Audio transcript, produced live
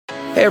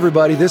Hey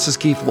everybody, this is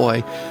Keith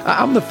Loy.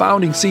 I'm the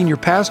founding senior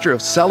pastor of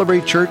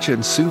Celebrate Church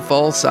in Sioux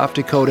Falls, South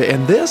Dakota,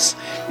 and this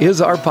is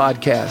our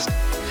podcast.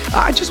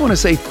 I just want to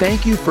say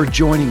thank you for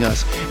joining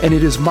us, and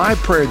it is my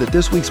prayer that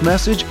this week's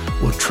message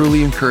will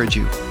truly encourage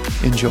you.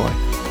 Enjoy.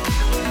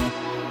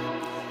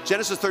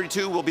 Genesis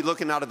 32, we'll be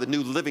looking out of the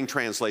New Living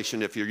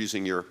Translation if you're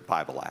using your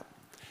Bible app.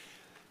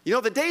 You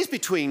know, the days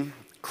between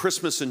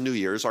Christmas and New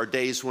Year's are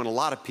days when a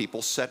lot of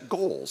people set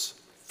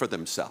goals for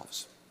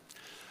themselves.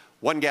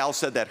 One gal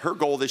said that her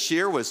goal this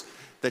year was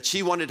that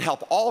she wanted to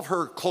help all of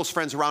her close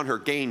friends around her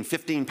gain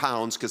 15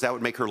 pounds because that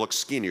would make her look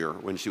skinnier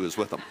when she was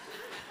with them.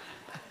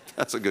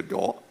 That's a good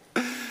goal.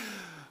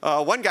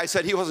 One guy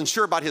said he wasn't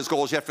sure about his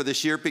goals yet for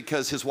this year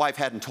because his wife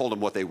hadn't told him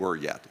what they were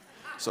yet.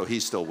 So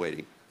he's still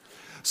waiting.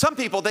 Some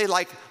people, they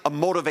like a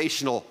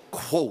motivational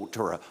quote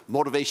or a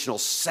motivational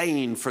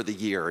saying for the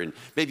year. And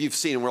maybe you've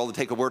seen them where they'll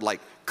take a word like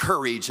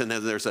courage and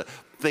then there's a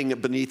thing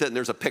beneath it and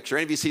there's a picture.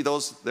 Any of you see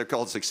those? They're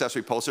called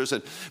accessory posters.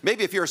 And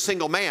maybe if you're a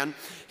single man,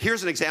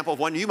 here's an example of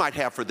one you might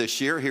have for this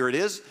year. Here it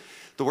is.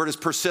 The word is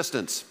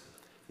persistence.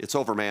 It's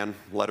over, man.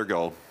 Let her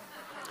go.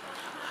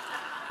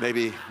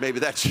 Maybe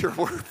that's your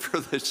word for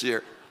this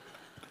year.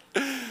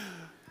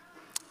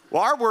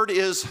 Well, our word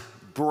is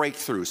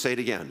breakthrough. Say it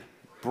again.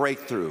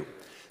 Breakthrough.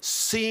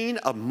 Seeing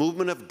a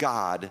movement of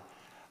God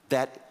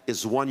that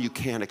is one you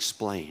can't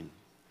explain.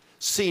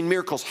 Seeing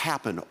miracles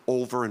happen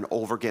over and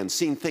over again.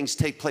 Seeing things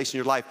take place in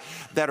your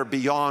life that are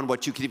beyond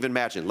what you can even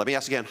imagine. Let me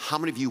ask again, how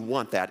many of you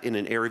want that in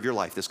an area of your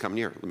life this coming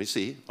year? Let me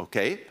see,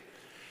 okay.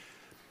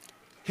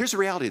 Here's the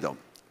reality though.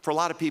 For a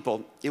lot of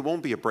people, it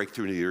won't be a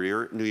breakthrough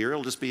New Year,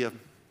 it'll just be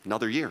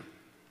another year.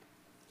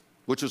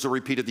 Which was a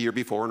repeat of the year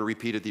before and a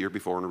repeat of the year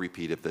before and a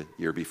repeat of the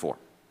year before.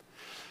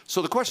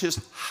 So the question is,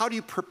 how do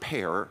you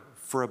prepare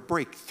for a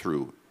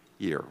breakthrough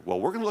year?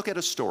 Well, we're going to look at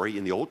a story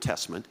in the Old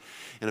Testament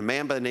and a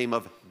man by the name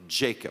of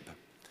Jacob.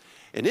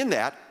 And in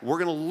that, we're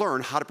going to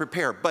learn how to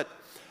prepare. But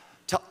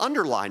to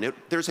underline it,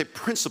 there's a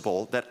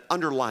principle that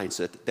underlines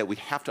it that we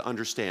have to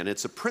understand.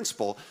 It's a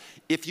principle,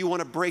 if you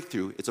want a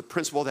breakthrough, it's a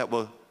principle that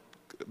will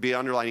be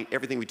underlining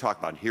everything we talk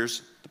about.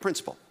 Here's the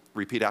principle.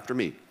 Repeat after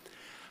me.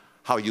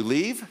 How you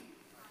leave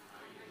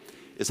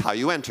is how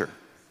you enter.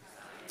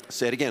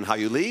 Say it again. How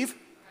you leave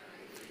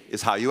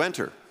is how you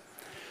enter.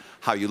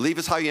 How you leave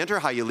is how you enter.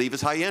 How you leave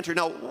is how you enter.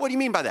 Now, what do you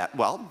mean by that?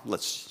 Well,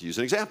 let's use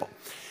an example.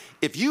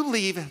 If you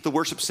leave the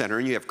worship center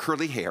and you have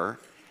curly hair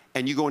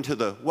and you go into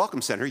the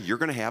welcome center, you're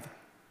going to have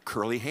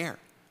curly hair.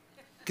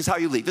 Because how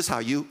you leave is how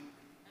you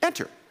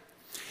enter.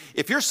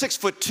 If you're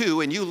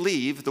 6'2" and you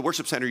leave the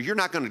worship center, you're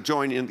not going to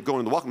go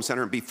in the welcome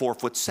center and be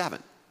 4'7".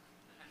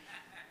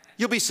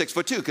 You'll be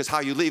 6'2" because how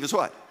you leave is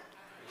what?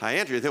 How you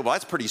enter. You think, well,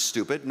 that's pretty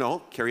stupid.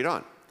 No, carry it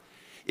on.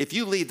 If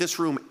you leave this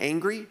room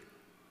angry,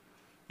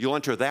 you'll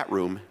enter that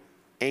room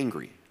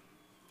angry.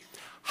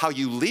 How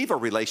you leave a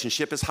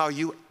relationship is how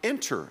you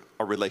enter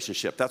a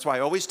relationship. That's why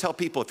I always tell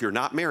people, if you're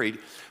not married,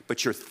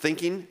 but you're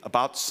thinking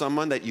about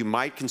someone that you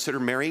might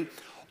consider marrying,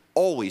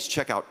 always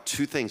check out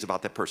two things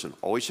about that person.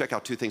 Always check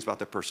out two things about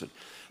that person.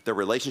 Their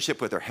relationship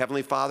with their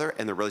heavenly father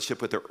and their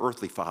relationship with their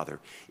earthly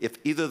father. If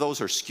either of those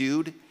are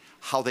skewed,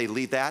 how they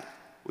leave that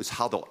was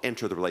how they'll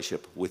enter the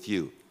relationship with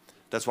you.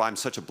 That's why I'm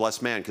such a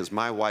blessed man, because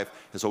my wife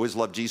has always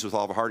loved Jesus with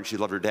all of her heart, and she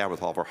loved her dad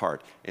with all of her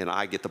heart, and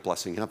I get the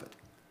blessing of it.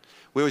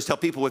 We always tell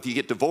people, if you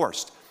get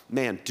divorced,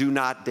 man, do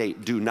not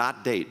date, do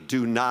not date,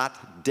 do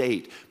not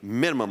date.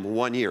 Minimum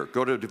 1 year.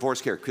 Go to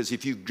divorce care, because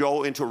if you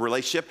go into a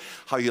relationship,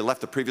 how you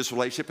left the previous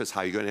relationship is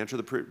how you're going to enter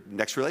the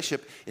next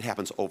relationship. It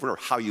happens over and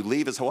over. How you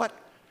leave is what?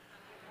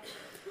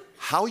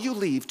 How you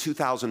leave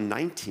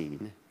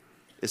 2019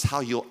 is how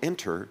you'll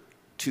enter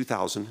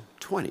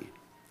 2020.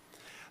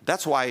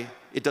 That's why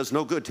it does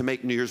no good to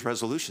make New Year's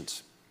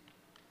resolutions.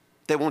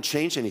 They won't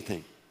change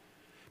anything,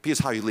 because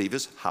how you leave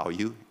is how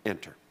you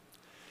enter.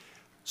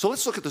 So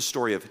let's look at the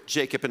story of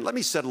Jacob, and let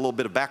me set a little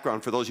bit of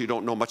background for those who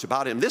don't know much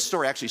about him. This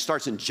story actually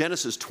starts in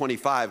Genesis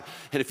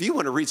 25, and if you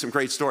want to read some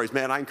great stories,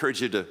 man, I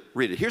encourage you to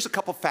read it. Here's a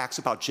couple facts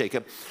about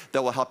Jacob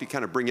that will help you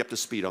kind of bring you up to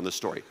speed on the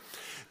story.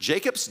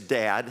 Jacob's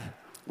dad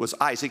was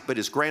Isaac, but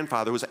his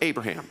grandfather was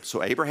Abraham.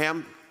 So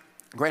Abraham,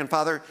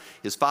 grandfather,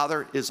 his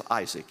father is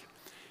Isaac.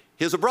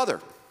 He has a brother,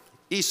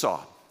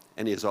 Esau,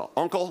 and his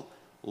uncle,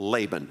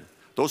 Laban.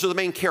 Those are the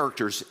main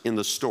characters in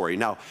the story.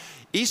 Now,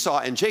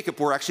 Esau and Jacob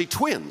were actually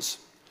twins.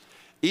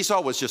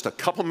 Esau was just a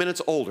couple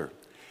minutes older.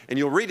 And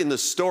you'll read in the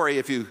story,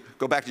 if you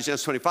go back to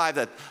Genesis 25,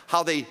 that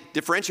how they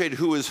differentiated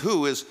who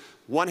is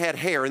one had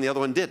hair and the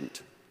other one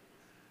didn't.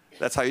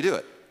 That's how you do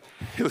it.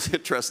 It was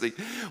interesting.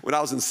 When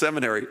I was in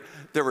seminary,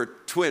 there were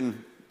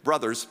twin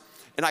brothers,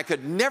 and I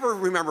could never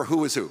remember who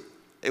was who.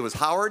 It was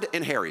Howard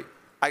and Harry.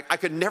 I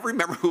could never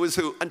remember who was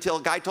who until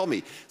a guy told me.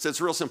 He said,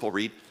 it's real simple,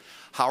 Reed.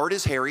 Howard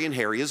is Harry and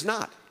Harry is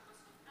not.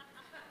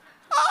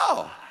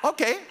 Oh,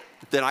 okay.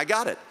 Then I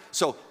got it.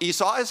 So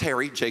Esau is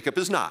Harry, Jacob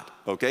is not.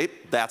 Okay?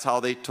 That's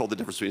how they told the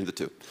difference between the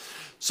two.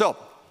 So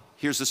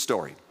here's the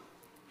story.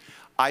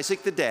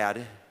 Isaac, the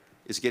dad,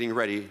 is getting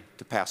ready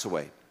to pass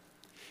away.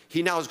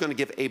 He now is going to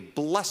give a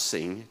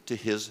blessing to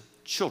his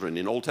children.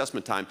 In Old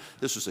Testament time,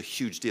 this was a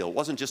huge deal. It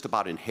wasn't just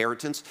about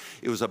inheritance.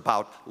 It was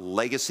about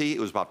legacy. It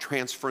was about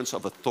transference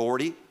of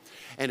authority.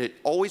 And it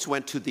always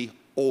went to the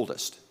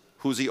oldest.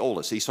 Who's the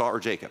oldest, Esau or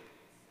Jacob?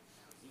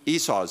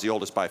 Esau is the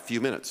oldest by a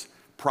few minutes.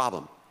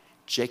 Problem,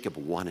 Jacob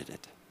wanted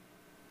it.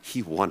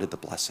 He wanted the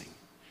blessing.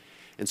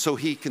 And so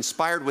he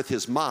conspired with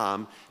his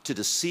mom to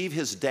deceive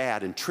his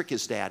dad and trick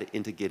his dad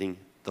into getting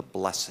the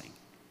blessing.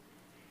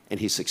 And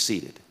he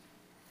succeeded.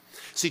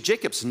 See,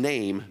 Jacob's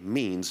name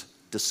means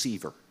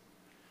deceiver.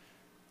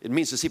 It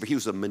means deceiver. He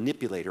was a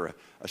manipulator,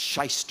 a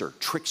shyster,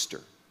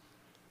 trickster.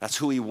 That's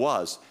who he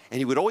was. And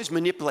he would always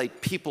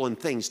manipulate people and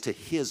things to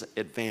his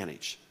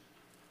advantage.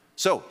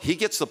 So he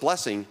gets the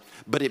blessing,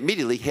 but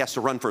immediately he has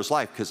to run for his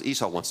life because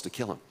Esau wants to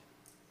kill him.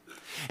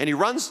 And he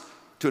runs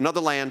to another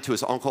land to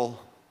his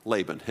uncle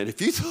Laban. And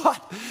if you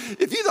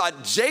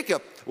thought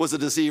Jacob was a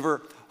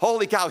deceiver,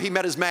 holy cow, he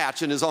met his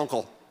match in his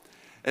uncle.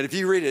 And if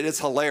you read it, it's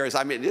hilarious.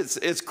 I mean,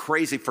 it's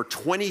crazy. For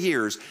 20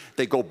 years,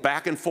 they go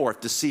back and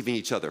forth deceiving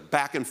each other,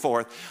 back and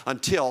forth,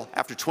 until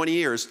after 20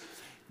 years,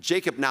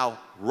 Jacob now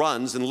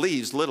runs and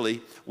leaves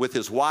literally with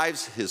his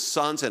wives, his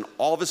sons, and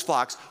all of his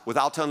flocks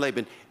without telling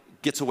Laban,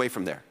 gets away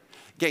from there.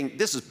 Gang,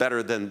 this is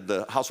better than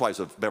the Housewives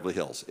of Beverly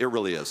Hills. It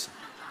really is.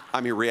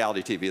 I mean,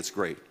 reality TV, it's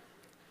great.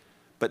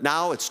 But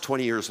now it's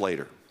 20 years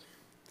later,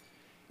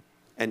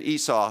 and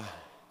Esau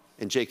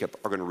and Jacob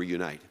are going to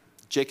reunite.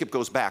 Jacob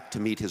goes back to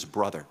meet his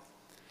brother.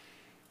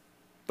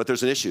 But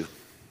there's an issue.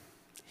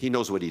 He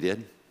knows what he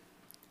did,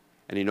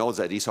 and he knows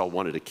that Esau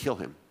wanted to kill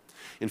him.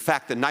 In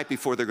fact, the night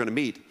before they're going to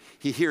meet,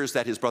 he hears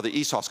that his brother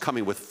Esau's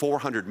coming with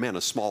 400 men,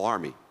 a small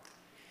army.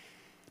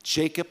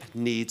 Jacob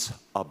needs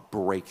a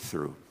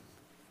breakthrough.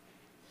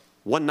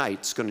 One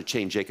night's going to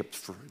change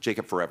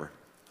Jacob forever.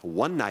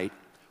 One night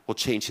will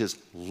change his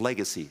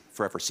legacy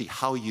forever. See,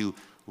 how you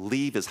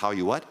leave is how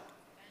you what?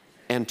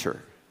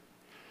 Enter.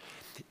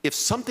 If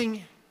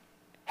something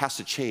has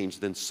to change,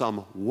 then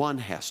someone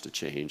has to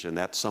change, and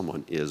that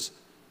someone is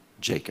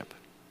Jacob.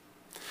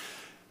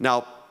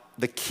 Now,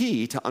 the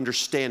key to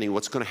understanding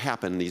what's going to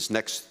happen, these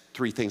next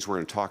three things we're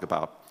going to talk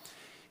about,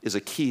 is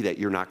a key that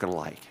you're not going to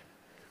like.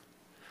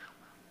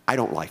 I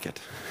don't like it.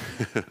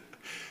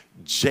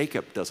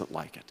 Jacob doesn't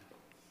like it.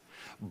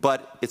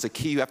 But it's a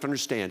key you have to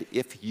understand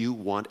if you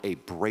want a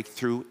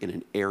breakthrough in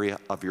an area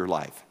of your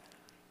life.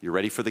 You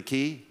ready for the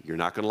key? You're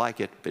not going to like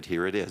it, but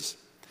here it is.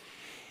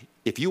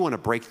 If you want a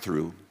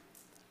breakthrough,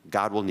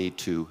 God will need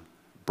to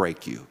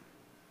break you.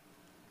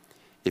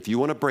 If you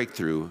want a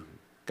breakthrough,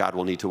 God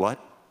will need to what?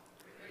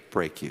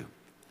 Break you.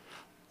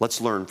 Let's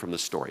learn from the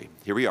story.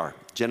 Here we are,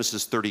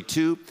 Genesis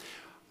 32.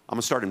 I'm going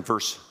to start in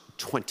verse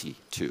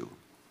 22.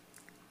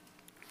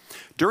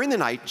 During the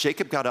night,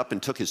 Jacob got up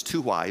and took his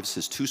 2 wives,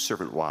 his 2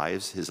 servant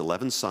wives, his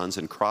 11 sons,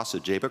 and crossed the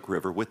Jabbok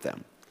River with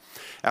them.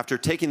 After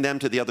taking them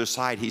to the other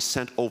side, he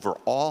sent over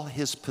all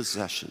his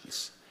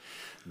possessions.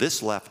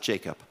 This left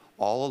Jacob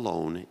all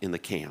alone in the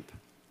camp.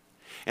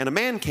 And a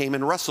man came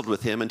and wrestled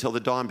with him until the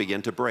dawn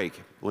began to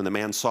break. When the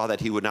man saw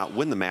that he would not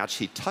win the match,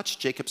 he touched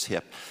Jacob's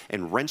hip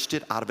and wrenched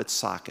it out of its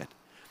socket.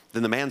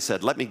 Then the man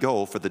said, "Let me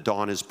go, for the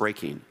dawn is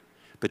breaking."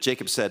 But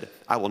Jacob said,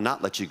 "I will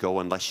not let you go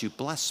unless you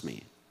bless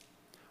me."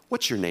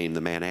 "What's your name?" the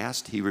man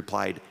asked. He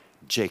replied,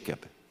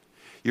 "Jacob."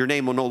 "Your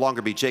name will no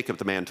longer be Jacob,"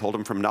 the man told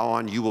him. "From now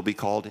on you will be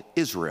called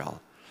Israel,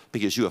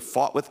 because you have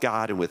fought with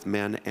God and with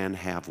men and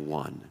have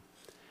won."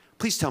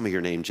 "Please tell me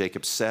your name,"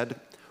 Jacob said.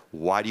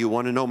 "Why do you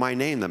want to know my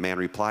name?" the man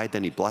replied.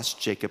 Then he blessed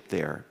Jacob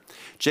there.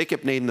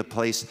 Jacob named the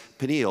place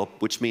Peniel,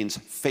 which means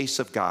face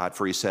of God,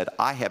 for he said,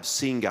 "I have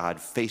seen God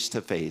face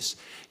to face,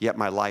 yet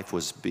my life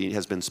has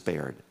been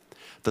spared."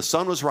 The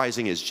sun was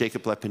rising as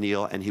Jacob left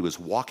Peniel, and he was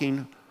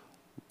walking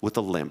with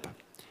a limp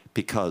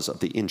because of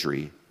the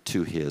injury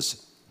to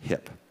his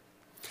hip.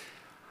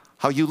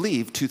 How you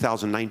leave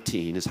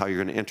 2019 is how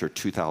you're going to enter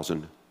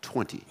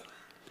 2020.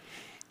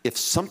 If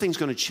something's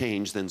going to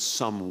change, then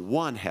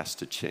someone has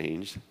to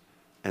change.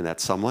 And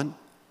that someone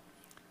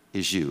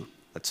is you.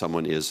 That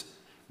someone is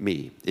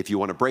me. If you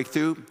want a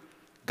breakthrough,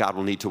 God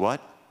will need to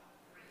what?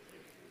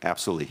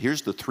 Absolutely.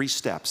 Here's the 3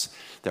 steps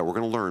that we're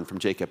going to learn from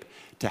Jacob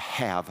to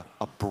have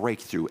a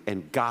breakthrough.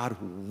 And God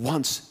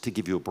wants to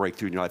give you a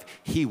breakthrough in your life.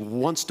 He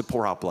wants to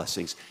pour out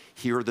blessings.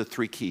 Here are the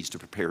 3 keys to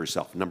prepare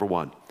yourself. Number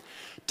 1,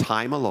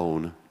 time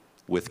alone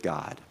with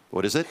God.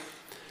 What is it?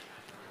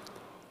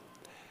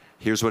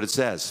 Here's what it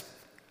says.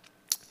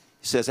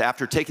 He says,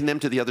 after taking them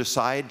to the other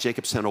side,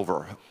 Jacob sent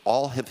over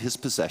all of his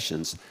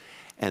possessions,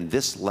 and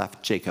this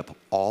left Jacob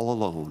all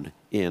alone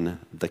in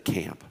the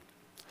camp.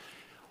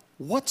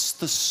 What's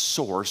the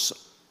source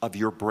of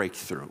your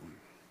breakthrough?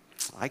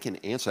 I can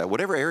answer that.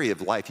 Whatever area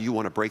of life you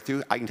want to break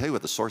through, I can tell you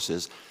what the source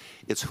is.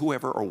 It's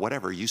whoever or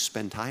whatever you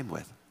spend time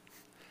with.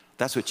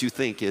 That's what you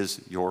think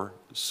is your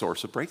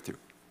source of breakthrough.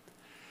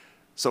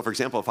 So, for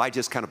example, if I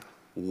just kind of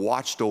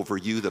watched over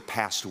you the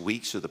past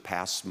weeks or the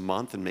past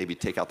month, and maybe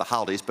take out the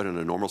holidays, but in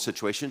a normal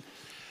situation,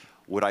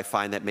 would I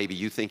find that maybe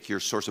you think your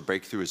source of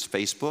breakthrough is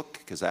Facebook,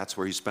 because that's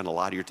where you spend a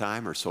lot of your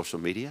time, or social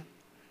media?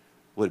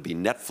 Would it be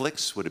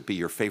Netflix? Would it be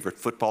your favorite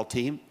football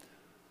team?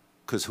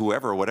 because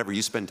whoever or whatever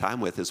you spend time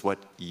with is what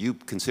you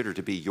consider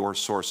to be your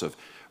source of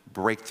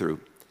breakthrough.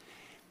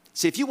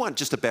 See, if you want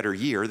just a better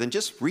year, then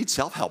just read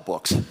self-help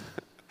books.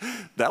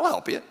 That'll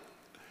help you.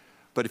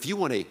 But if you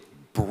want a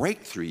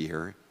breakthrough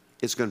year,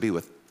 it's going to be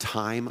with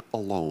time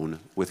alone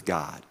with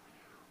God,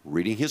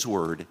 reading His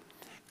Word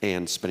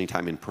and spending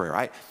time in prayer.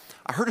 I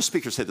heard a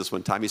speaker say this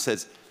one time. He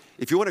says,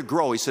 if you want to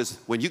grow, he says,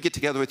 when you get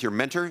together with your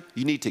mentor,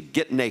 you need to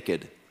get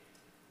naked.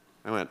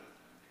 I went,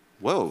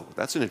 whoa,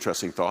 that's an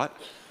interesting thought.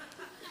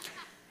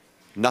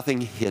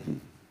 Nothing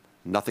hidden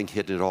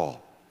at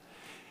all.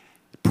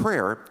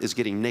 Prayer is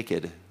getting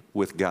naked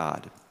with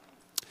God.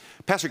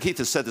 Pastor Keith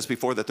has said this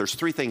before, that there's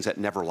three things that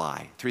never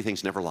lie. Three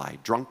things never lie.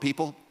 Drunk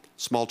people,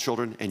 small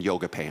children, and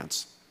yoga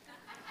pants.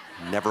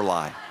 Never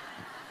lie.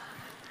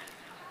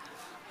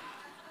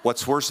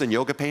 What's worse than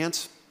yoga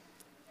pants?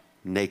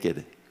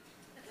 Naked.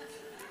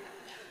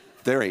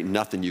 There ain't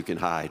nothing you can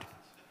hide.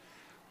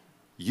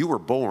 You were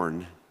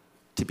born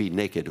to be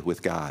naked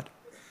with God.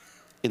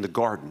 In the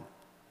garden,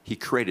 He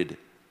created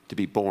to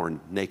be born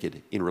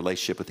naked in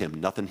relationship with Him,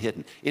 nothing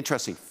hidden.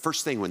 Interesting,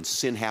 first thing when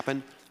sin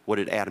happened, what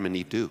did Adam and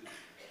Eve do?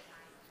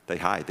 They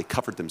hide, they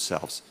covered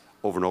themselves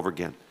over and over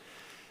again.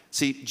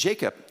 See,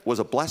 Jacob was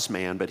a blessed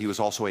man, but he was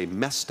also a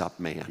messed up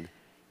man,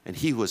 and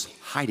he was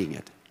hiding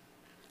it.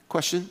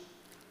 Question,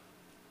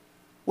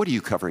 what are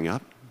you covering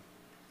up?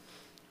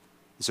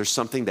 Is there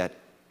something that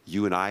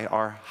you and I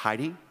are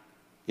hiding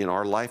in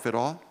our life at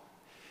all?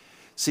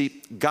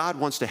 See, God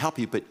wants to help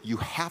you, but you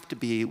have to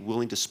be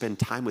willing to spend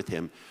time with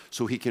Him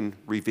so He can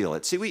reveal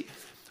it. See, we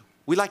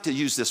like to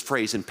use this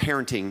phrase in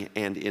parenting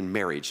and in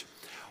marriage.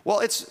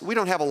 Well, we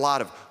don't have a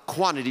lot of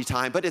quantity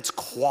time, but it's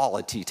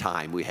quality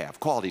time we have,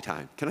 quality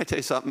time. Can I tell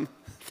you something?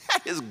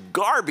 That is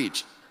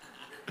garbage.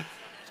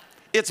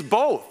 It's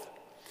both.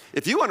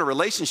 If you want a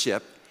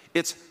relationship,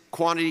 it's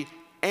quantity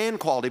and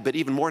quality, but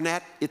even more than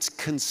that, it's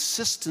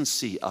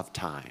consistency of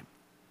time.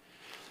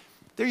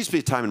 There used to be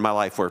a time in my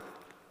life where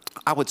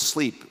I would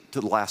sleep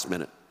to the last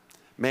minute.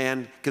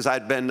 Man, because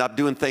I'd been up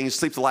doing things,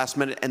 sleep to the last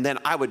minute, and then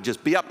I would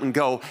just be up and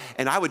go,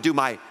 and I would do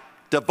my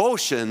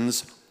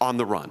devotions on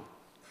the run.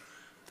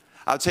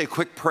 I would say a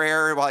quick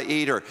prayer while I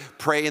eat, or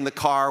pray in the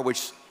car,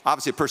 which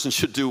obviously a person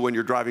should do when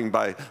you're driving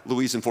by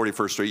Louise and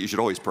 41st Street. You should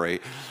always pray,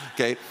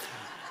 okay?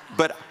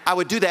 But I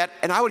would do that,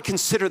 and I would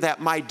consider that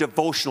my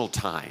devotional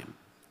time.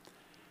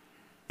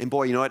 And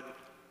boy, you know what?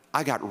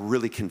 I got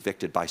really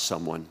convicted by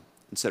someone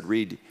and said,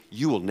 Reed,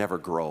 you will never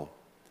grow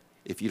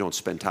if you don't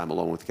spend time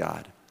alone with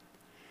God.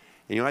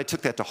 And you know, I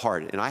took that to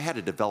heart, and I had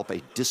to develop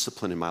a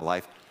discipline in my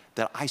life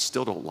that I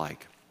still don't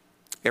like.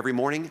 Every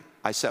morning,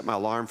 I set my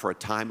alarm for a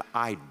time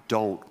I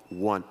don't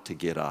want to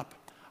get up.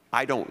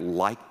 I don't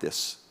like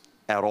this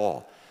at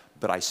all,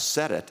 but I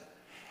set it,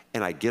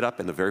 and I get up,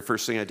 and the very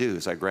first thing I do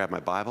is I grab my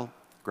Bible,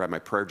 grab my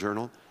prayer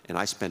journal, and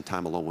I spend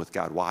time alone with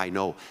God. Why? I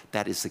know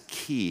that is the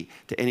key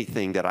to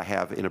anything that I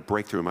have in a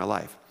breakthrough in my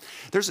life.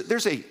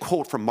 There's a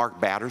quote from Mark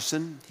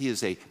Batterson. He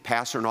is a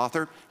pastor and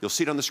author. You'll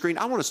see it on the screen.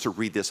 I want us to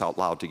read this out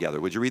loud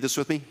together. Would you read this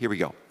with me? Here we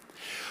go.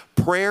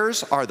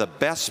 Prayers are the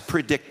best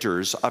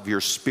predictors of your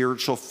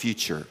spiritual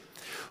future.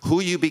 Who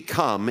you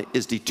become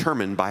is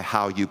determined by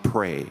how you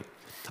pray.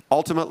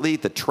 Ultimately,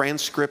 the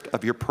transcript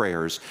of your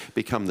prayers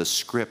become the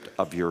script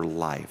of your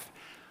life.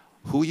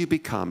 Who you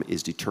become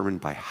is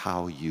determined by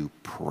how you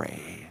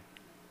pray.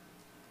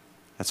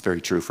 That's very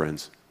true,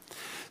 friends.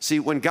 See,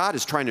 when God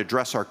is trying to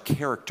address our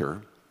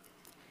character,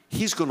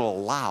 He's going to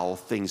allow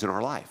things in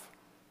our life.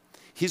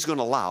 He's going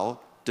to allow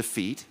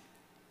defeat.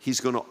 He's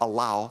going to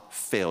allow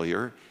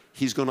failure.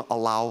 He's going to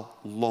allow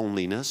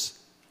loneliness.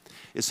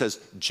 It says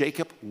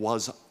Jacob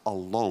was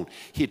alone.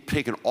 He had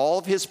taken all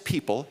of his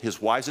people,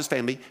 his wives, his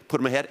family, put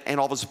them ahead, and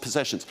all of his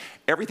possessions.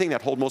 Everything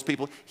that hold most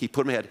people, he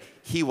put them ahead.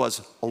 He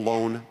was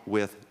alone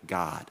with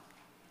God.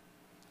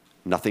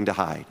 Nothing to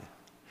hide.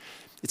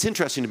 It's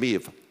interesting to me,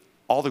 of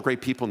all the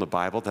great people in the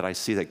Bible that I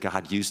see that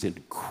God used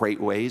in great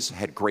ways,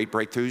 had great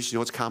breakthroughs, you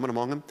know what's common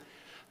among them?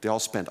 They all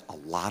spent a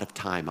lot of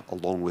time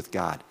alone with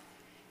God.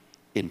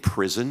 In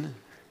prison,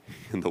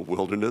 in the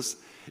wilderness,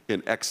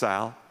 in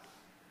exile.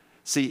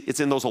 See, it's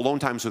in those alone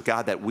times with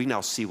God that we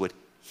now see what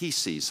He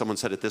sees. Someone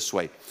said it this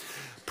way.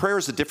 Prayer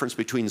is the difference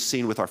between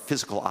seeing with our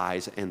physical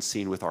eyes and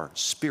seeing with our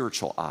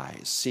spiritual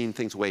eyes. Seeing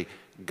things the way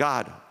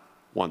God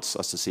wants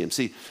us to see them.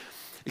 See,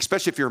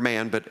 especially if you're a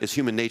man, but as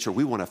human nature,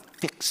 we want to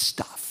fix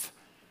stuff.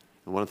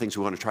 And one of the things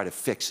we want to try to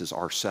fix is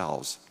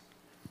ourselves.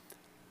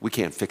 We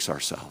can't fix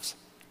ourselves.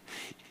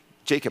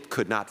 Jacob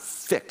could not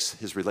fix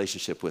his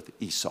relationship with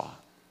Esau.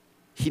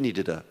 He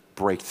needed a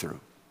breakthrough.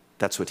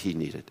 That's what he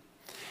needed.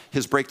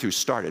 His breakthrough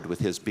started with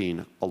his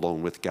being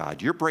alone with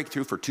God. Your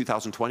breakthrough for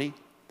 2020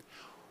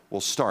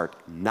 will start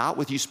not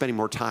with you spending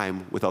more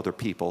time with other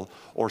people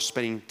or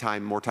spending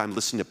more time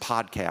listening to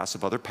podcasts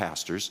of other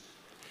pastors.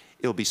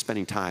 It'll be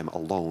spending time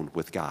alone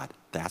with God.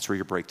 That's where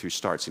your breakthrough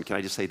starts. And can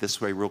I just say this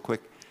way real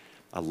quick?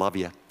 I love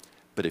you.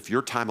 But if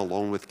your time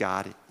alone with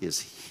God is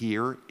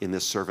here in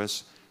this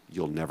service,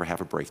 you'll never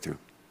have a breakthrough.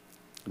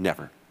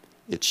 Never.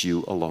 It's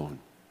you alone.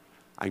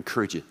 I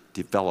encourage you,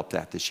 develop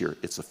that this year.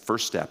 It's the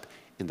first step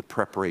in the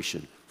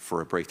preparation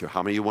for a breakthrough.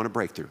 How many of you want a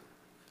breakthrough?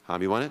 How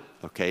many want it?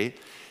 Okay.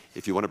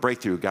 If you want a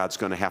breakthrough, God's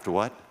going to have to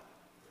what?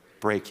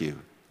 Break you.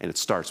 And it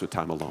starts with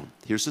time alone.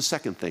 Here's the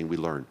second thing we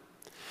learn.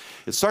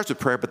 It starts with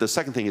prayer, but the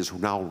second thing is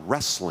now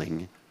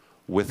wrestling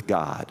with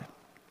God.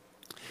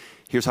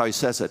 Here's how he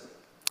says it.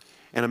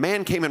 And a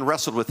man came and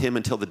wrestled with him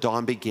until the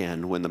dawn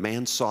began. When the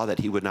man saw that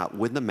he would not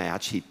win the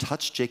match, he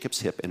touched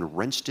Jacob's hip and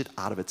wrenched it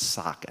out of its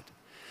socket.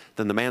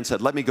 Then the man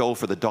said, let me go,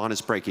 for the dawn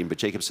is breaking. But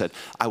Jacob said,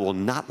 I will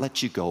not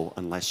let you go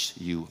unless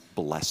you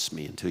bless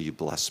me, until you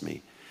bless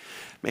me.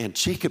 Man,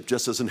 Jacob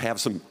just doesn't have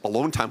some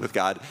alone time with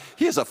God.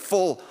 He has a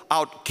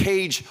full-out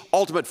cage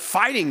ultimate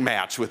fighting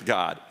match with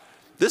God.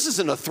 This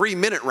isn't a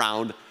 3-minute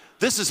round.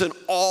 This is an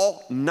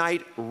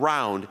all-night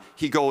round.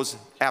 He goes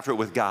after it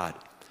with God.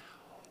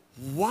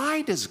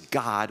 Why does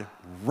God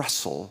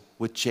wrestle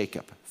with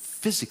Jacob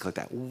physically like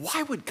that?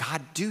 Why would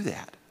God do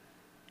that?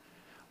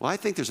 Well, I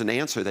think there's an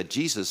answer that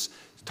Jesus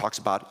talks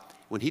about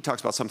when he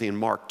talks about something in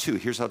Mark 2.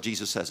 Here's how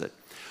Jesus says it.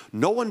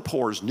 No one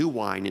pours new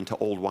wine into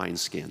old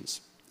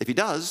wineskins. If he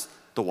does,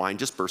 the wine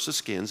just bursts the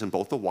skins, and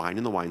both the wine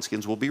and the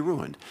wineskins will be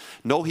ruined.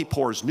 No, he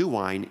pours new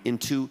wine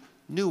into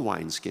new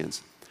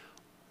wineskins.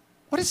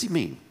 What does he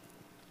mean?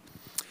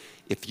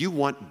 If you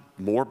want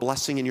more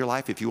blessing in your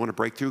life, if you want a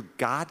breakthrough,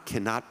 God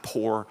cannot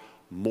pour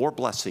more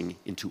blessing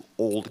into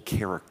old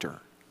character.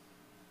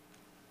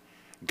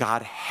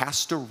 God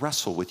has to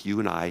wrestle with you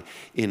and I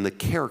in the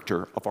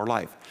character of our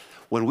life.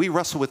 When we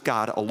wrestle with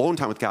God, alone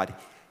time with God,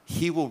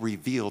 he will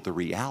reveal the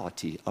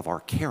reality of our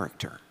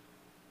character.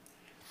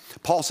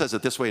 Paul says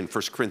it this way in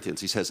 1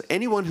 Corinthians. He says,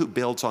 anyone who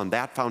builds on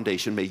that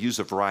foundation may use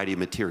a variety of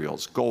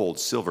materials, gold,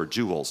 silver,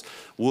 jewels,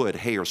 wood,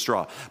 hay, or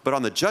straw. But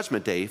on the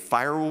judgment day,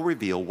 fire will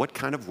reveal what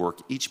kind of work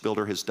each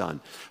builder has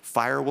done.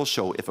 Fire will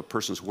show if a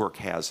person's work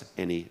has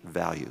any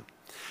value.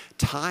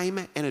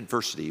 Time and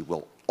adversity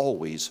will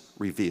always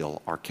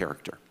reveal our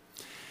character.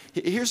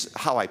 Here's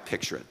how I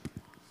picture it.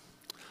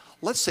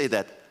 Let's say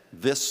that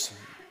this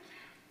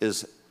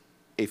is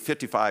a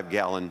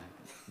 55-gallon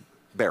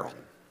barrel.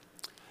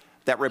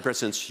 That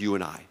represents you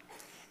and I.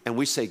 And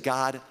we say,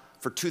 God,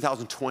 for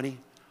 2020,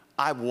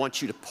 I want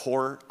you to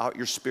pour out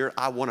your Spirit.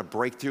 I want a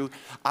breakthrough.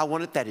 I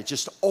want it that it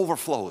just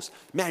overflows.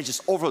 Man, it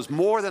just overflows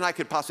more than I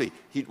could possibly.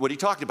 What are you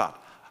talking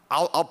about?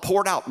 I'll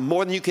pour it out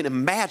more than you can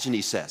imagine,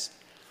 he says.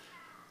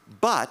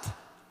 But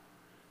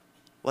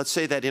let's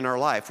say that in our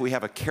life, we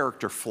have a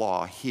character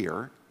flaw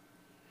here,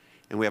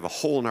 and we have a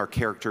hole in our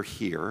character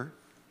here.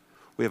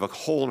 We have a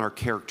hole in our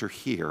character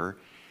here,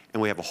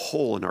 and we have a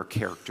hole in our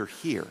character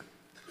here.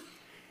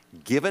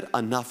 Give it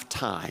enough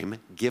time,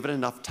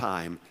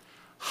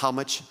 how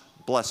much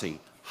blessing,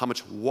 how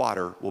much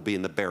water will be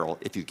in the barrel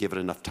if you give it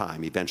enough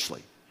time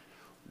eventually?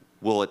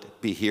 Will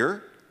it be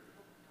here?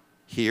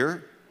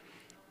 Here?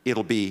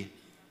 It'll be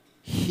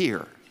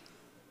here.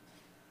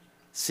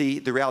 See,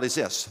 the reality is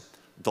this.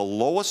 The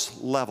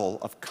lowest level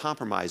of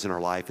compromise in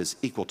our life is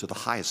equal to the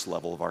highest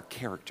level of our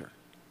character.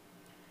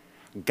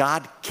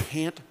 God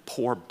can't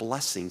pour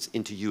blessings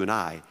into you and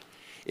I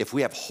if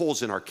we have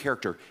holes in our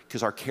character,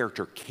 because our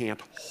character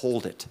can't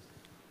hold it.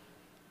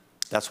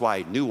 That's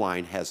why new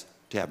wine has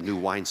to have new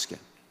wineskin.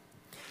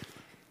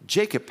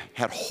 Jacob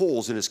had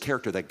holes in his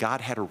character that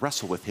God had to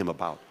wrestle with him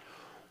about.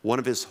 One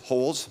of his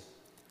holes,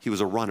 he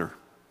was a runner.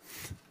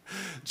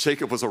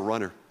 Jacob was a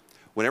runner.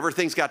 Whenever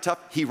things got tough,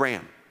 he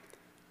ran.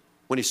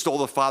 When he stole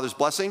the father's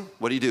blessing,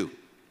 what did he do?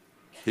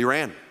 He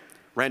ran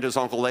to his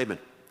Uncle Laban.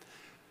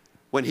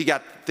 When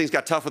things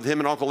got tough with him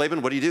and Uncle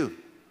Laban, what did he do?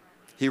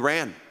 He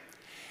ran.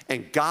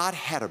 And God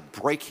had to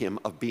break him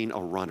of being a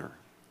runner.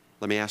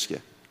 Let me ask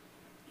you,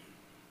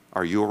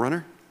 are you a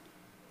runner?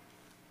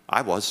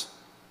 I was.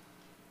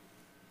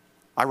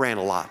 I ran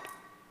a lot.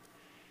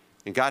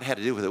 And God had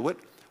to deal with it.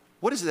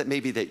 What is it that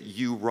maybe that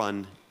you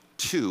run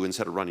to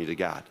instead of running to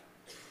God?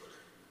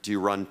 Do you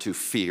run to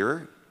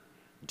fear?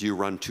 Do you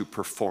run to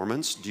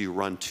performance? Do you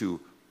run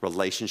to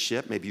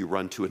relationship? Maybe you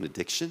run to an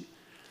addiction.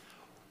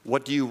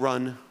 What do you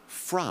run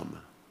from?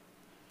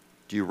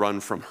 Do you run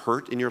from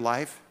hurt in your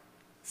life?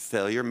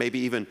 Failure, maybe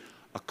even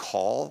a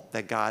call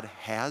that God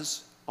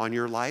has on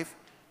your life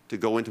to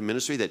go into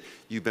ministry that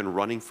you've been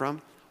running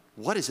from?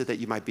 What is it that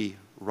you might be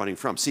running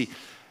from? See,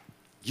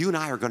 you and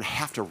I are going to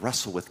have to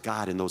wrestle with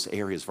God in those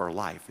areas of our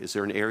life. Is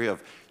there an area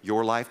of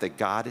your life that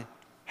God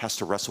has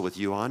to wrestle with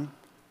you on?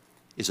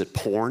 Is it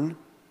porn?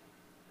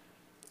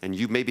 And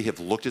you maybe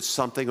have looked at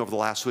something over the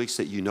last weeks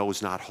that you know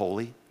is not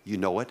holy. You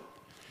know it.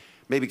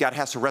 Maybe God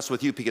has to wrestle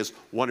with you because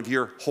one of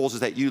your holes is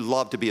that you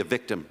love to be a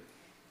victim.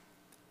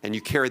 And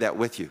you carry that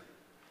with you.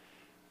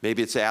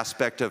 Maybe it's the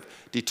aspect of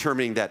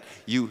determining that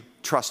you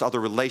trust other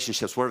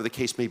relationships, whatever the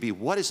case may be.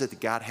 What is it that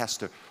God has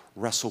to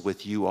wrestle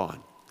with you on?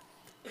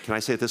 Can I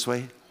say it this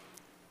way?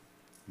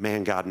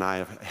 Man, God and I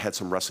have had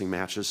some wrestling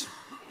matches.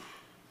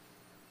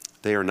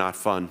 They are not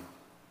fun.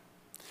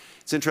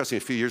 It's interesting,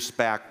 a few years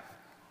back,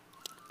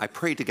 I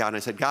prayed to God and I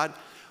said, God,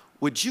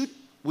 would you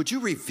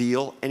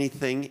reveal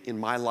anything in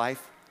my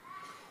life?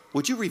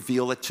 Would you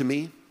reveal it to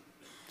me?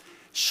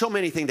 Show me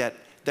anything that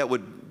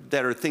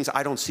are things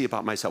I don't see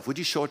about myself. Would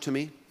you show it to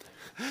me?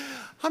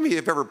 How many of you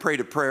have ever prayed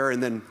a prayer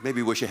and then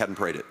maybe wish you hadn't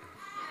prayed it?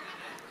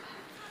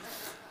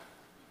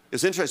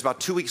 It's interesting, about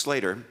 2 weeks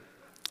later,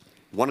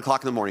 1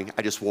 o'clock in the morning,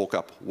 I just woke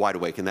up wide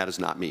awake, and that is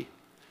not me.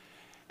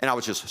 And I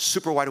was just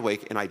super wide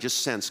awake, and I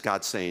just sensed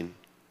God saying,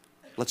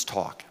 let's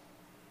talk.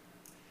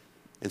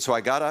 And so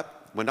I got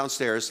up, went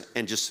downstairs,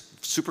 and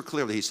just super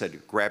clearly he said,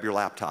 grab your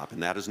laptop.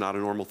 And that is not a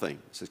normal thing.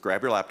 He says,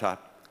 grab your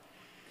laptop.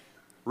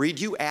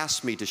 Reed, you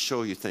asked me to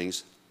show you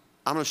things.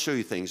 I'm going to show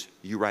you things.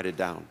 You write it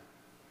down.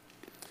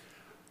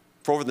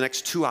 For over the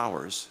next 2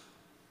 hours,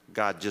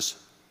 God just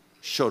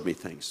showed me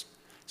things.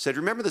 He said,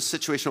 remember the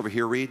situation over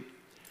here, Reed?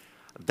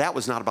 That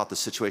was not about the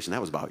situation.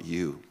 That was about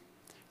you.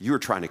 You were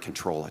trying to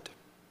control it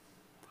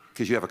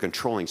because you have a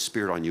controlling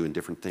spirit on you in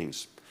different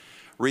things.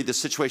 Reed, the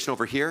situation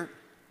over here,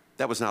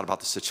 that was not about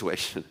the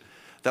situation.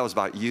 That was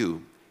about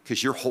you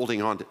because you're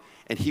holding on to,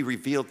 and he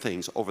revealed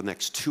things over the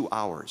next 2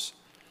 hours.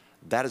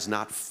 That is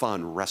not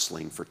fun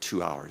wrestling for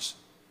 2 hours.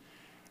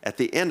 At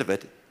the end of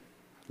it,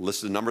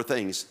 listed a number of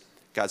things.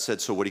 God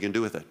said, so what are you going to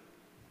do with it?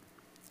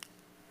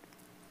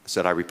 I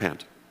said, I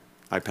repent.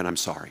 I'm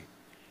sorry. He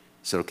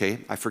said, okay,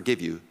 I forgive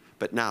you,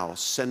 but now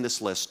send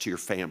this list to your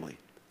family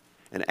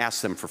and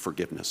ask them for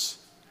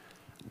forgiveness.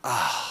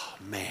 Oh,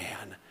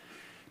 man.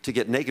 To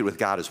get naked with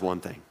God is one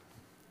thing.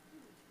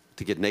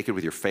 To get naked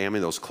with your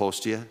family, those close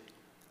to you,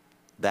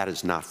 that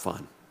is not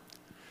fun.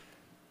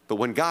 But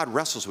when God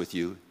wrestles with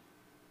you,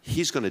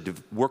 he's going to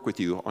work with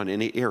you on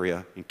any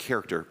area and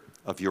character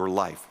of your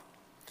life.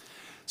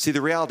 See,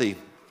 the reality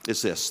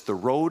is this: the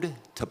road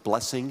to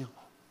blessing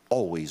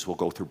always will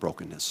go through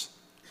brokenness.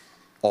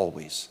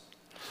 Always.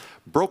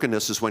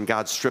 Brokenness is when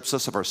God strips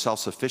us of our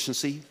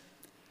self-sufficiency.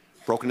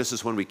 Brokenness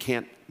is when we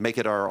can't make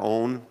it our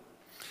own.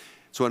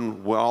 It's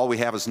when all we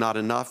have is not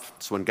enough.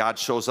 It's when God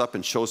shows up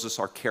and shows us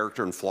our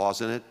character and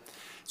flaws in it.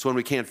 It's when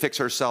we can't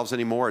fix ourselves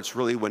anymore. It's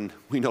really when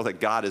we know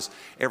that God is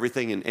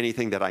everything and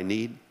anything that I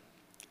need.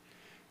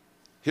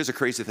 Here's a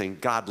crazy thing.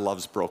 God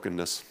loves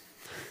brokenness.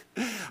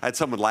 I had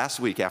someone last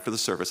week after the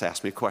service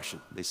ask me a question.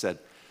 They said,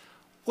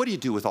 what do you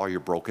do with all your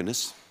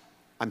brokenness?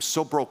 I'm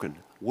so broken.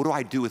 What do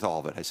I do with all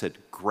of it? I said,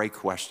 great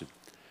question.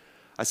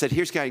 I said,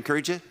 here's can I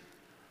encourage you?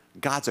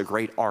 God's a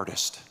great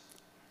artist.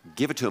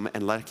 Give it to him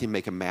and let him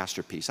make a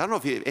masterpiece. I don't know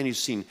if any of you have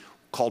seen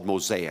called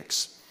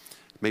mosaics.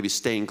 Maybe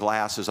stained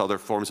glass, there's other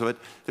forms of it.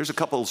 There's a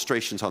couple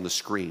illustrations on the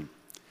screen.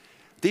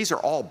 These are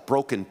all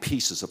broken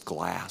pieces of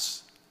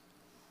glass.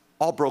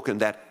 All broken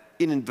that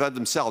in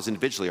themselves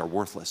individually are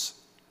worthless.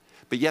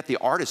 But yet the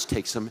artist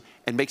takes them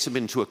and makes them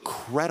into a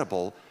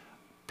credible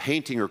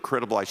painting, or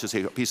credible, I should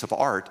say, a piece of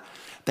art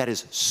that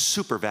is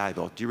super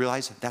valuable. Do you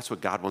realize that's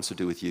what God wants to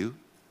do with you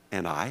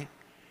and I?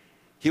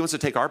 He wants to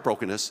take our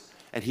brokenness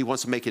and he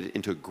wants to make it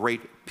into a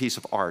great piece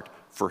of art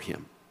for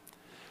him.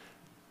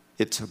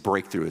 It's a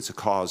breakthrough. It's a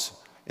cause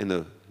and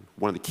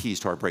one of the keys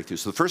to our breakthrough.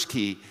 So the first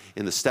key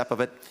in the step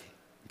of it,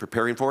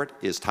 preparing for it,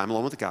 is time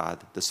alone with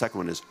God. The second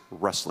one is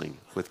wrestling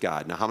with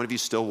God. Now, how many of you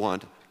still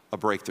want a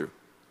breakthrough?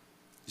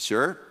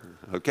 Sure?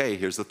 Okay,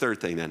 here's the third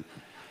thing then.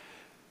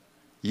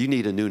 You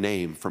need a new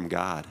name from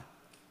God.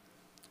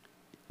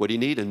 What do you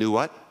need? A new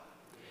what?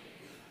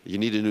 You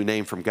need a new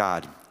name from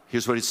God.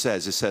 Here's what it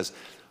says. It says,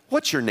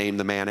 what's your name?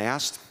 The man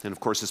asked. And of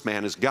course, this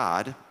man is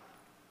God.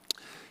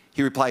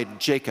 He replied,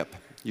 Jacob.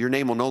 Your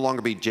name will no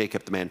longer be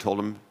Jacob, the man told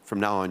him. From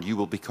now on, you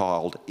will be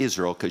called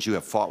Israel, because you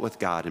have fought with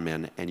God and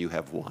men, and you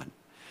have won.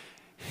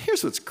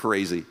 Here's what's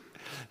crazy.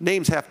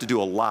 Names have to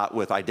do a lot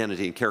with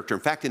identity and character.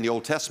 In fact, in the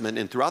Old Testament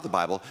and throughout the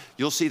Bible,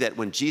 you'll see that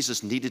when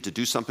Jesus needed to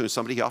do something with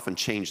somebody, he often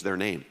changed their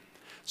name.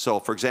 So,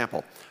 for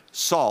example,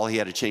 Saul, he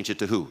had to change it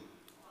to who?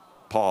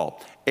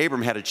 Paul.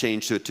 Abram had to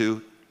change it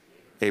to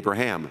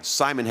Abraham.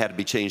 Simon had to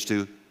be changed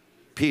to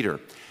Peter.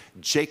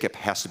 Jacob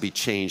has to be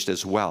changed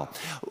as well.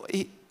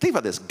 Think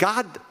about this.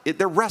 God,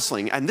 they're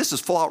wrestling, and this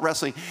is full-out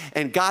wrestling,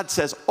 and God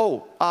says,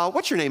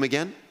 what's your name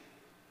again?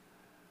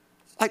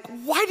 Like,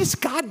 why does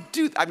God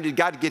do that? I mean, did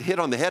God get hit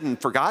on the head and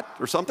forgot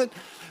or something?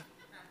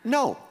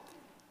 No.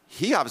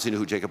 He obviously knew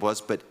who Jacob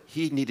was, but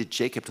he needed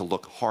Jacob to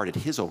look hard at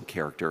his own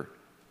character.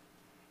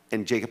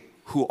 And Jacob,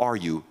 who are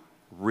you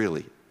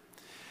really?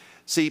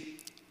 See,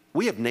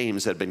 we have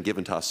names that have been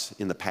given to us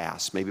in the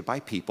past, maybe by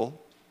people,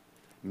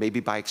 maybe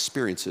by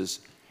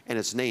experiences, and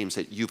it's names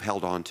that you've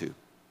held on to.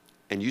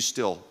 And you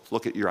still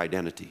look at your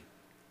identity.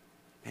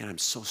 Man, I'm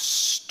so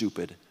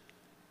stupid.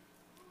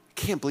 I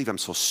can't believe I'm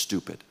so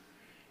stupid.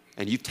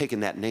 And you've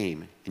taken that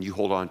name and you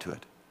hold on to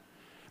it.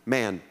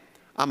 Man,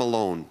 I'm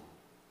alone.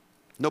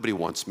 Nobody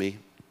wants me.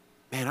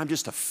 Man, I'm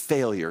just a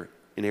failure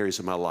in areas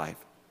of my life.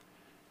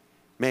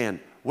 Man,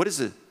 what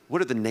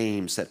are the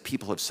names that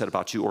people have said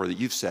about you, or that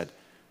you've said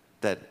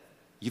that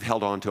you've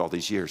held on to all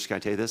these years? Can I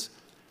tell you this?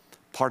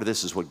 Part of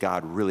this is what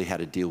God really had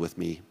to deal with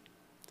me,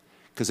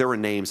 because there were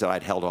names that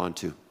I'd held on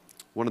to.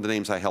 One of the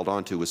names I held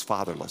on to was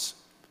fatherless,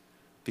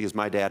 because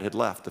my dad had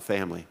left the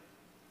family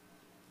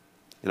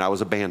and I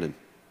was abandoned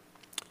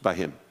by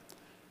him.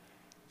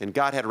 And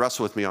God had to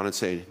wrestle with me on it and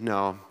say,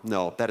 no,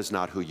 that is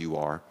not who you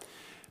are.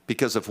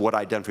 Because of what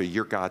I done for you,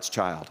 you're God's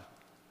child.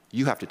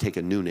 You have to take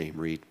a new name,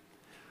 Reed.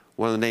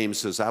 One of the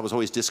names is I was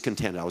always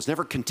discontented. I was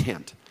never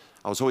content.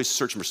 I was always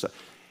searching for stuff.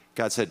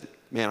 God said,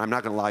 man, I'm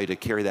not going to allow you to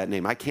carry that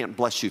name. I can't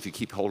bless you if you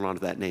keep holding on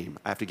to that name.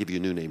 I have to give you a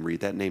new name,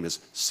 Reed. That name is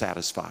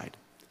satisfied.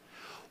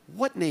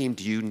 What name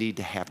do you need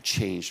to have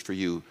changed for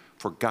you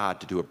for God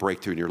to do a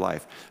breakthrough in your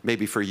life?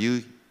 Maybe for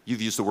you,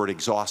 you've used the word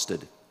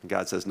exhausted. And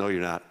God says, no,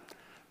 you're not.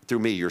 Through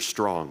me, you're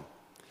strong.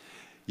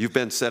 You've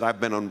been said, I've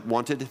been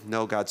unwanted.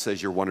 No, God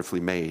says you're wonderfully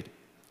made.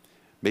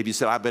 Maybe you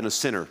said, I've been a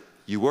sinner.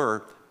 You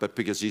were, but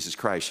because of Jesus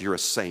Christ, you're a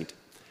saint.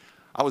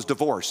 I was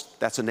divorced.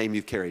 That's a name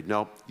you've carried.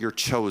 No, you're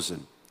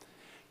chosen.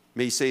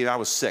 Maybe you say, I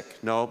was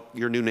sick. No,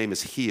 your new name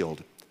is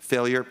healed.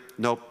 Failure?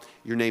 Nope,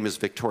 your name is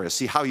victorious.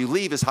 See, how you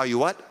leave is how you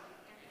what?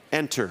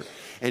 Enter.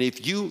 And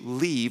if you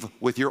leave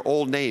with your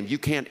old name, you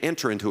can't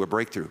enter into a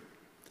breakthrough.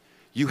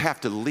 You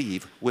have to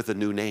leave with a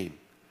new name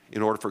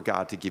in order for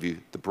God to give you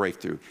the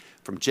breakthrough.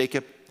 From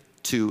Jacob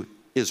to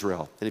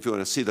Israel. And if you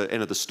want to see the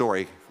end of the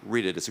story,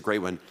 read it. It's a great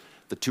one.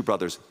 The two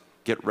brothers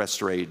get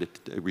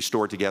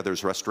restored together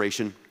as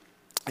restoration.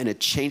 And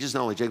it changes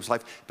not only Jacob's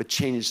life, but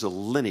changes the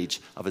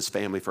lineage of his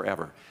family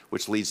forever,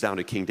 which leads down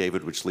to King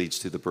David, which leads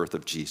to the birth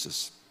of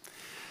Jesus.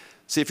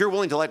 See, if you're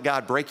willing to let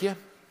God break you,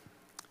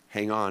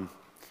 hang on.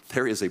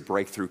 There is a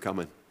breakthrough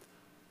coming.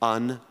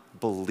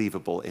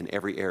 Unbelievable in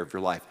every area of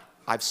your life.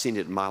 I've seen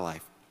it in my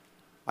life.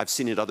 I've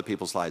seen it in other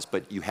people's lives,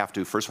 but you have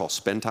to, first of all,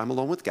 spend time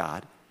alone with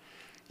God.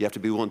 You have to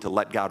be willing to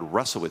let God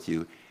wrestle with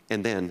you,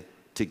 and then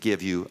to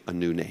give you a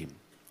new name.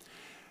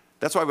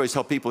 That's why I always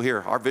tell people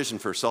here, our vision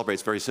for Celebrate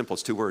is very simple.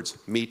 It's 2 words,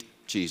 meet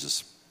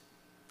Jesus.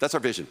 That's our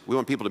vision. We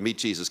want people to meet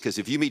Jesus, because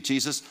if you meet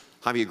Jesus,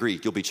 how many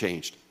agree? You'll be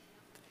changed.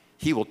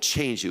 He will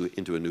change you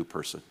into a new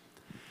person.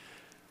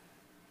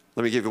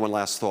 Let me give you one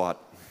last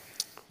thought.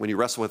 When you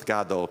wrestle with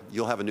God, though,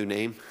 you'll have a new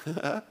name.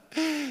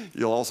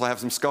 You'll also have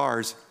some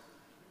scars.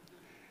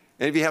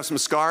 And if you have some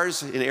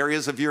scars in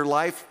areas of your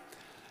life,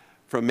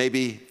 from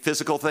maybe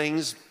physical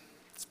things,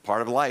 it's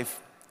part of life.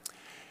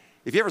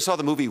 If you ever saw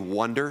the movie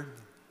Wonder,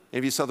 any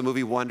of you saw the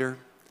movie Wonder?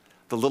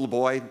 The little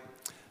boy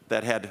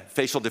that had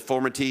facial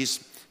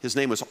deformities, his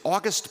name was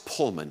August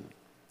Pullman.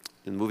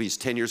 In the movie, he's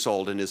 10 years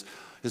old, and his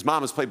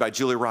mom is played by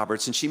Julia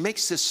Roberts, and she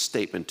makes this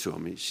statement to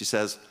him. She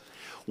says,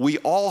 we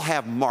all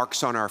have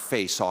marks on our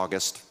face,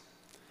 August.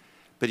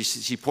 But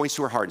she points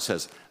to her heart and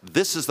says,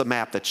 this is the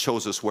map that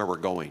shows us where we're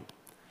going.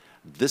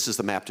 This is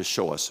the map to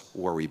show us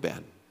where we've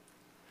been.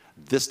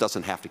 This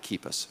doesn't have to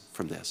keep us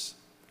from this.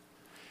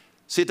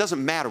 See, it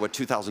doesn't matter what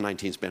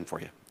 2019's been for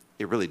you.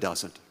 It really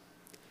doesn't.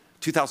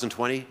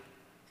 2020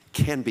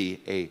 can be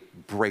a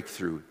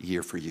breakthrough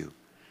year for you.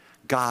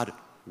 God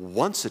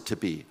wants it to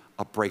be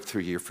a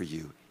breakthrough year for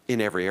you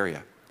in every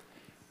area.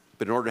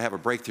 But in order to have a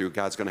breakthrough,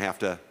 God's going to have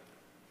to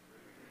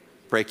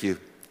break you.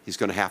 He's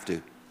going to have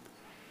to.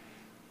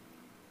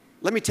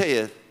 Let me tell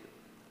you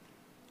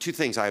 2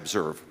 things I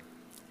observe.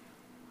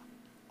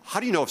 How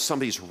do you know if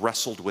somebody's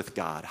wrestled with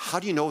God? How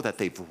do you know that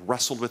they've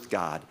wrestled with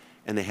God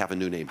and they have a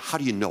new name? How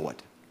do you know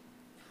it?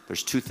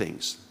 There's 2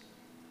 things.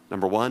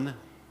 Number 1,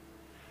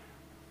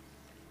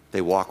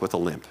 they walk with a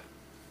limp. It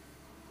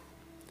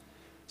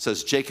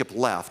says Jacob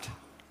left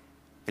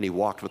and he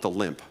walked with a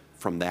limp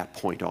from that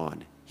point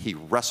on. He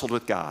wrestled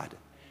with God.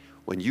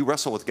 When you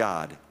wrestle with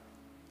God,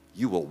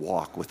 you will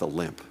walk with a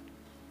limp.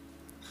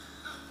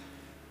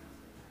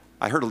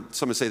 I heard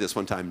someone say this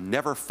one time,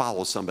 never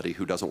follow somebody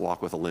who doesn't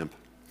walk with a limp.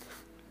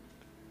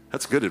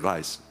 That's good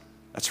advice.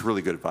 That's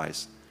really good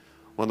advice.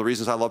 One of the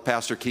reasons I love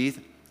Pastor Keith,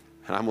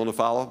 and I'm willing to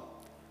follow,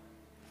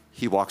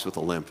 he walks with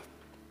a limp.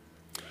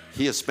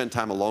 He has spent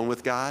time alone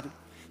with God.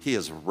 He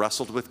has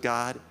wrestled with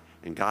God,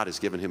 and God has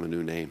given him a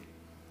new name.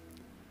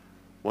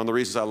 One of the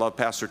reasons I love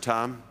Pastor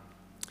Tom,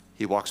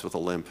 he walks with a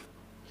limp.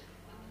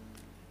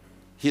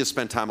 He has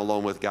spent time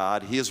alone with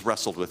God. He has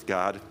wrestled with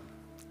God.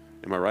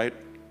 Am I right?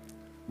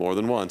 More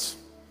than once.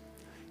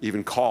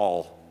 Even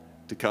call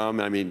to come.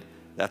 I mean,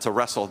 that's a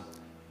wrestle.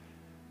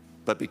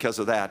 But because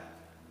of that,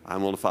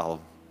 I'm willing to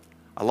follow.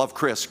 I love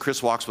Chris.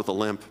 Chris walks with a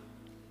limp.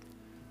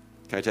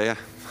 Can I tell you?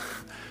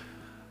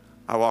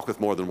 I walk with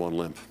more than one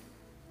limp.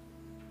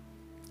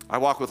 I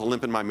walk with a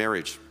limp in my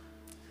marriage.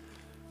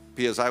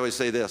 Because I always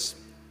say this,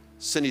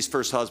 Cindy's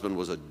first husband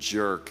was a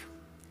jerk.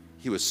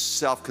 He was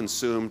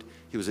self-consumed.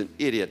 He was an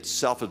idiot,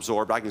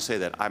 self-absorbed. I can say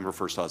that. I'm her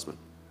first husband.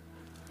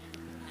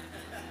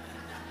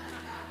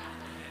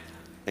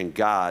 And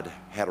God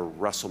had to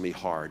wrestle me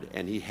hard,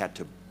 and he had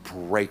to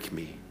break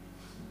me.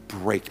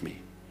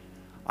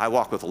 I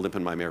walk with a limp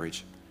in my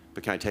marriage.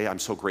 But can I tell you, I'm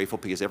so grateful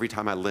because every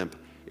time I limp,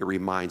 it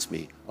reminds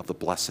me of the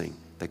blessing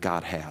that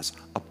God has,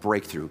 a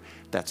breakthrough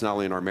that's not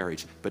only in our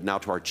marriage, but now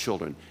to our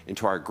children,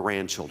 into our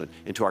grandchildren,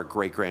 into our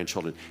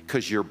great-grandchildren,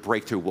 because your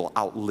breakthrough will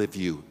outlive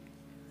you.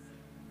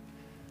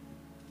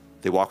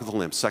 They walk with a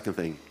limp. Second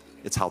thing,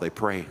 it's how they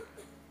pray.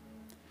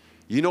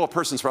 You know a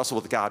person's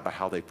wrestled with God by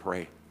how they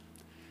pray.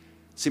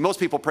 See,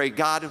 most people pray,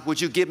 God, would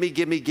you give me,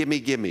 give me, give me,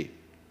 give me?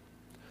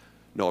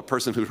 No, a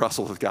person who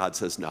wrestles with God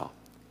says no.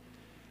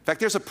 In fact,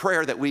 there's a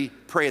prayer that we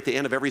pray at the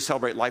end of every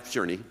Celebrate Life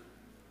journey.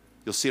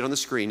 You'll see it on the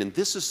screen, and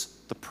this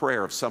is the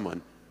prayer of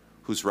someone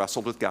who's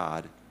wrestled with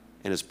God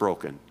and is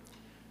broken.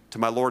 to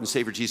my Lord and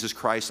Savior Jesus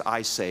Christ,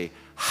 I say,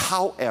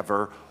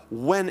 however,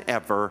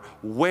 whenever,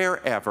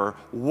 wherever,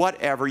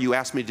 whatever you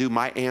ask me to do,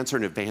 my answer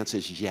in advance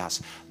is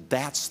yes.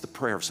 That's the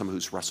prayer of someone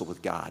who's wrestled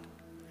with God.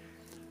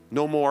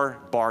 No more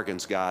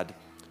bargains, God.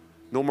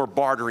 No more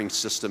bartering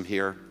system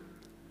here.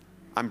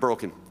 I'm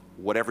broken.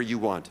 Whatever you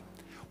want.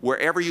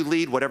 Wherever you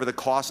lead, whatever the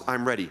cost,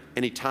 I'm ready.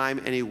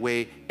 Anytime, any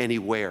way,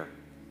 anywhere.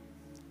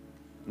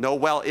 No,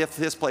 well, if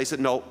this place,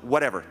 no,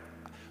 whatever.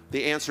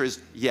 The answer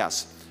is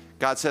yes.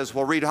 God says,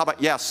 well, Reed, how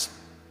about yes?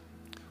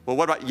 Well,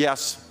 what about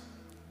yes?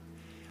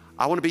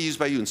 I want to be used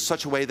by you in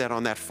such a way that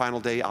on that final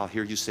day, I'll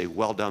hear you say,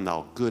 well done,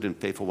 thou good and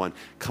faithful one.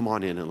 Come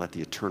on in and let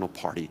the eternal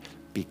party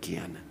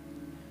begin.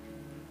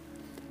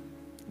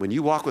 When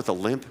you walk with a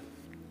limp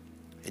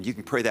and you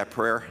can pray that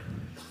prayer,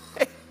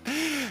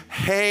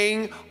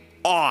 hang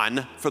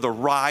on for the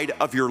ride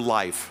of your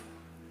life.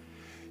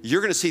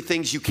 You're going to see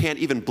things you can't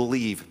even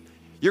believe.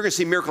 You're going to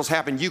see miracles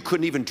happen you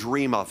couldn't even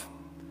dream of.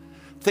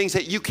 Things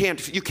that you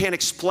can't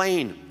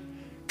explain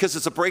because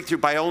it's a breakthrough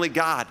by only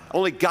God.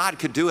 Only God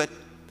could do it.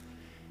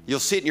 You'll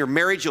see it in your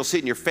marriage. You'll see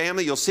it in your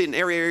family. You'll see it in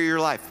every area of your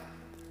life.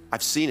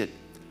 I've seen it.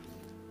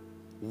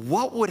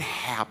 What would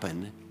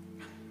happen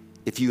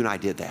if you and I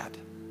did that?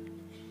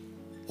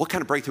 What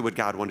kind of breakthrough would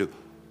God want to do?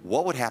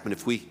 What would happen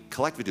if we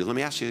collectively do? Let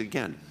me ask you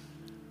again.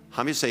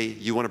 How many say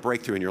you want a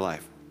breakthrough in your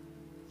life?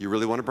 You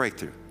really want a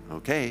breakthrough?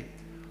 Okay.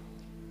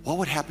 What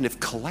would happen if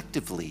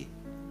collectively,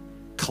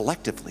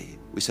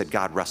 we said,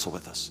 God, wrestle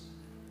with us?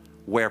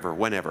 Wherever,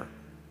 whenever.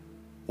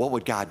 What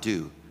would God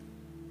do?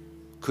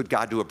 Could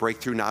God do a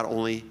breakthrough not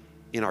only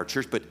in our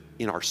church, but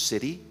in our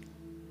city?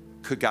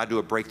 Could God do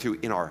a breakthrough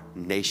in our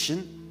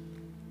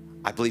nation?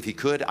 I believe he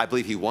could. I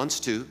believe he wants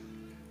to.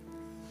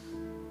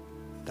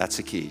 That's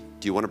the key.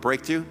 Do you want a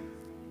breakthrough?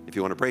 If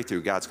you want a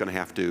breakthrough, God's going to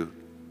have to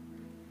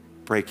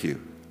break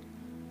you.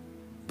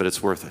 But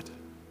it's worth it.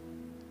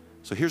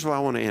 So here's where I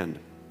want to end.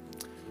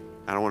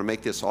 I don't want to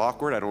make this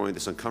awkward. I don't want to make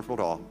this uncomfortable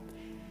at all.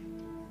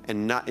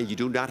 And you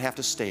do not have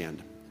to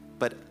stand.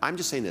 But I'm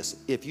just saying this.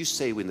 If you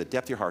say in the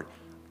depth of your heart,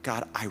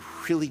 God, I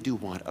really do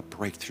want a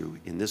breakthrough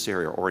in this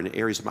area or in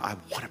areas of I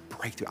want a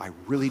breakthrough. I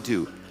really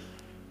do.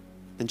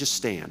 Then just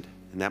stand.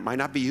 And that might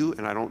not be you,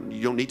 and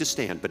you don't need to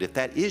stand. But if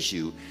that is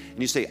you, and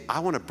you say, I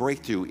want a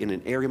breakthrough in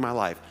an area of my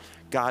life,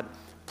 God,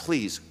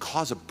 please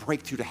cause a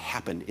breakthrough to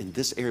happen in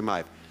this area of my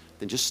life,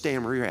 then just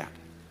stand where you're at.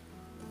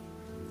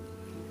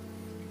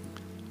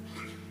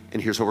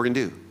 And here's what we're going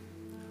to do.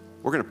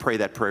 We're going to pray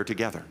that prayer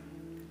together.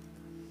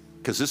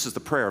 Because this is the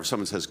prayer of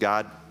someone who says,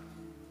 God,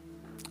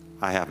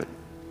 I have it.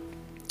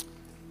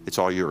 It's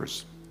all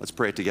yours. Let's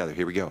pray it together.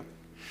 Here we go.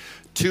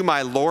 To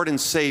my Lord and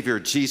Savior,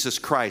 Jesus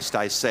Christ,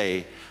 I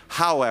say,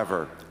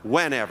 however,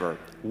 whenever,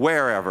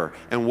 wherever,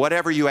 and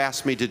whatever you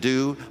ask me to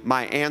do,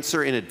 my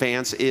answer in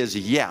advance is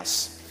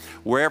yes.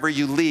 Wherever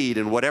you lead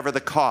and whatever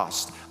the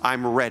cost,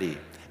 I'm ready.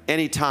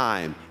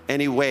 Anytime,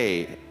 any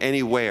way,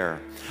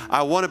 anywhere.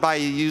 I want to be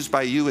used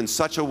by you in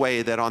such a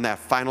way that on that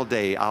final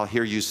day, I'll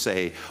hear you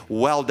say,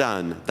 well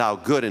done, thou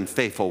good and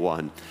faithful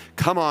one.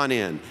 Come on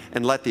in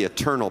and let the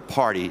eternal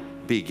party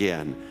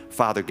begin.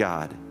 Father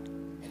God,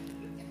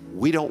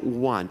 we don't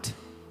want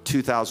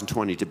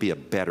 2020 to be a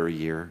better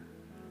year.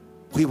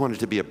 We want it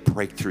to be a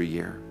breakthrough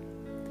year.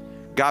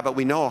 God, but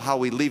we know how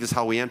we leave is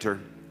how we enter.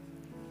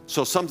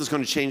 So something's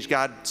going to change,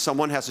 God.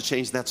 Someone has to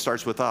change, and that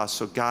starts with us.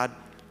 So God,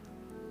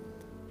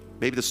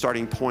 maybe the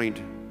starting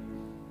point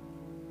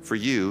for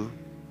you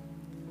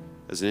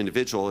as an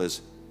individual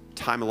is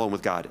time alone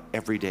with God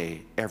every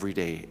day, every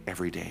day,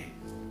 every day.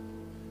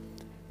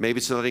 Maybe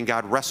it's letting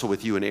God wrestle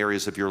with you in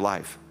areas of your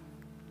life.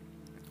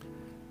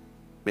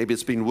 Maybe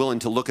it's being willing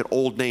to look at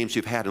old names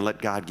you've had and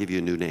let God give you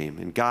a new name.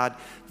 And God,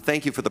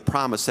 thank you for the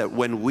promise that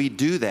when we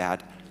do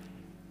that,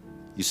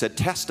 you said,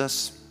 test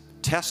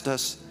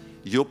us.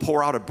 You'll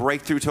pour out a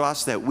breakthrough to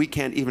us that we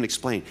can't even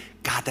explain.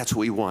 God, that's what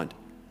we want.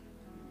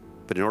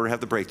 But in order to have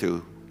the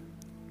breakthrough,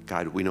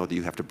 God, we know that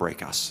you have to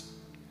break us.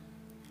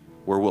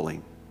 We're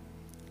willing.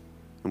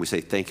 And we say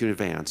thank you in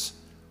advance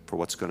for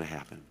what's going to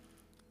happen.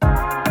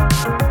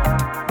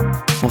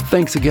 Well,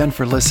 thanks again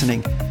for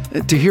listening.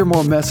 To hear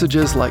more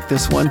messages like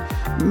this one,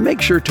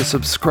 make sure to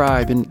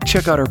subscribe and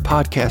check out our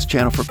podcast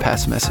channel for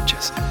past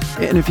messages.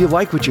 And if you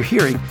like what you're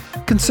hearing,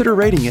 consider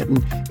rating it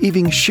and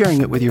even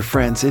sharing it with your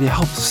friends. It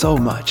helps so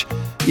much.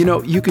 You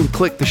know, you can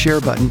click the share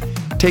button,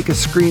 take a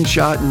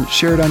screenshot and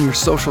share it on your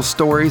social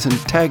stories and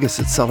tag us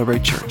at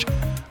Celebrate Church.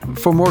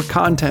 For more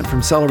content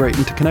from Celebrate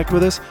and to connect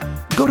with us,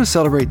 go to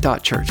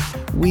celebrate.church.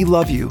 We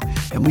love you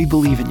and we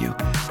believe in you.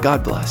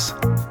 God bless.